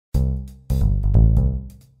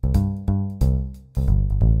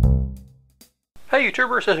Hey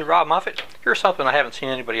YouTubers, this is Rob Muffet. Here's something I haven't seen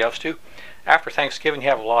anybody else do. After Thanksgiving you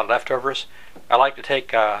have a lot of leftovers. I like to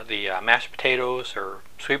take the mashed potatoes or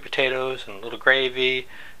sweet potatoes and a little gravy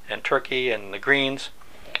and turkey and the greens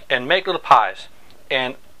and make little pies.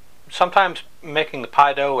 And sometimes making the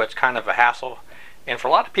pie dough, it's kind of a hassle, and for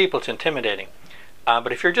a lot of people it's intimidating.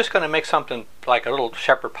 But if you're just going to make something like a little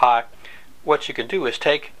shepherd pie, what you can do is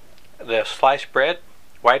take the sliced bread.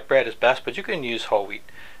 White bread is best, but you can use whole wheat.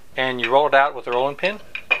 And you roll it out with a rolling pin,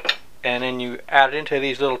 and then you add it into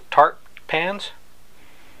these little tart pans,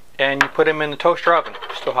 and you put them in the toaster oven,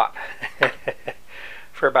 still hot,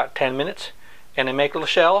 for about 10 minutes, and then make little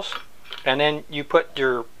shells, and then you put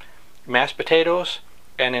your mashed potatoes,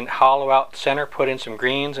 and then hollow out the center, put in some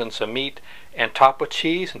greens and some meat, and top with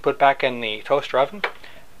cheese, and put back in the toaster oven,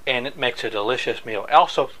 and it makes a delicious meal.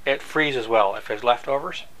 Also, it freezes well if there's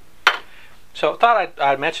leftovers. So I thought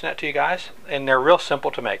I'd mention that to you guys, and they're real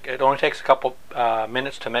simple to make. It only takes a couple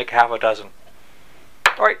minutes to make half a dozen.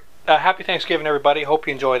 Alright, happy Thanksgiving everybody. Hope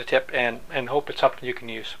you enjoy the tip, and hope it's something you can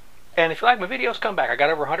use. And if you like my videos, come back. I got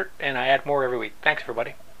over 100 and I add more every week. Thanks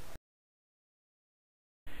everybody.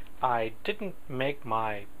 I didn't make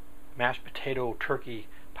my mashed potato turkey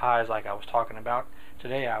pies like I was talking about.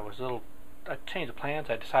 Today I changed the plans.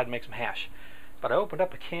 I decided to make some hash. But I opened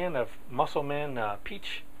up a can of Muscleman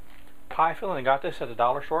peach pie filling and got this at the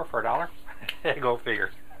dollar store for $1. Go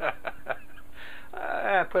figure.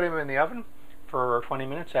 I put them in the oven for 20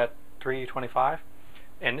 minutes at 325,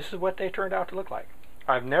 and this is what they turned out to look like.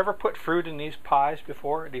 I've never put fruit in these pies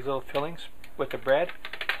before, these little fillings with the bread,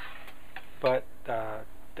 but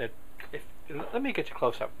let me get you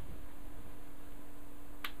close up.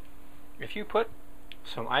 If you put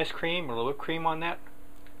some ice cream or a little cream on that,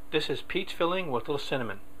 this is peach filling with a little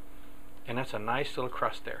cinnamon, and that's a nice little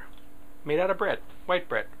crust there. Made out of bread, white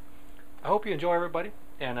bread. I hope you enjoy everybody,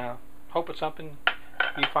 and hope it's something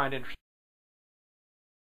you find interesting.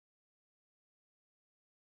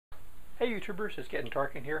 Hey YouTubers, it's getting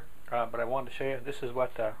dark in here, but I wanted to show you, this is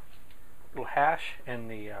what the little hash and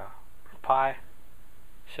the pie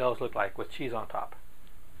shells look like with cheese on top.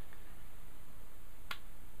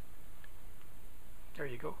 There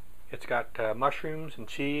you go. It's got mushrooms and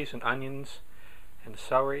cheese and onions and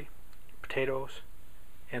celery, potatoes,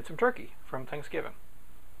 and some turkey from Thanksgiving.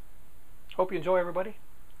 Hope you enjoy everybody,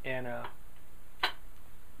 and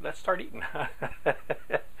let's start eating.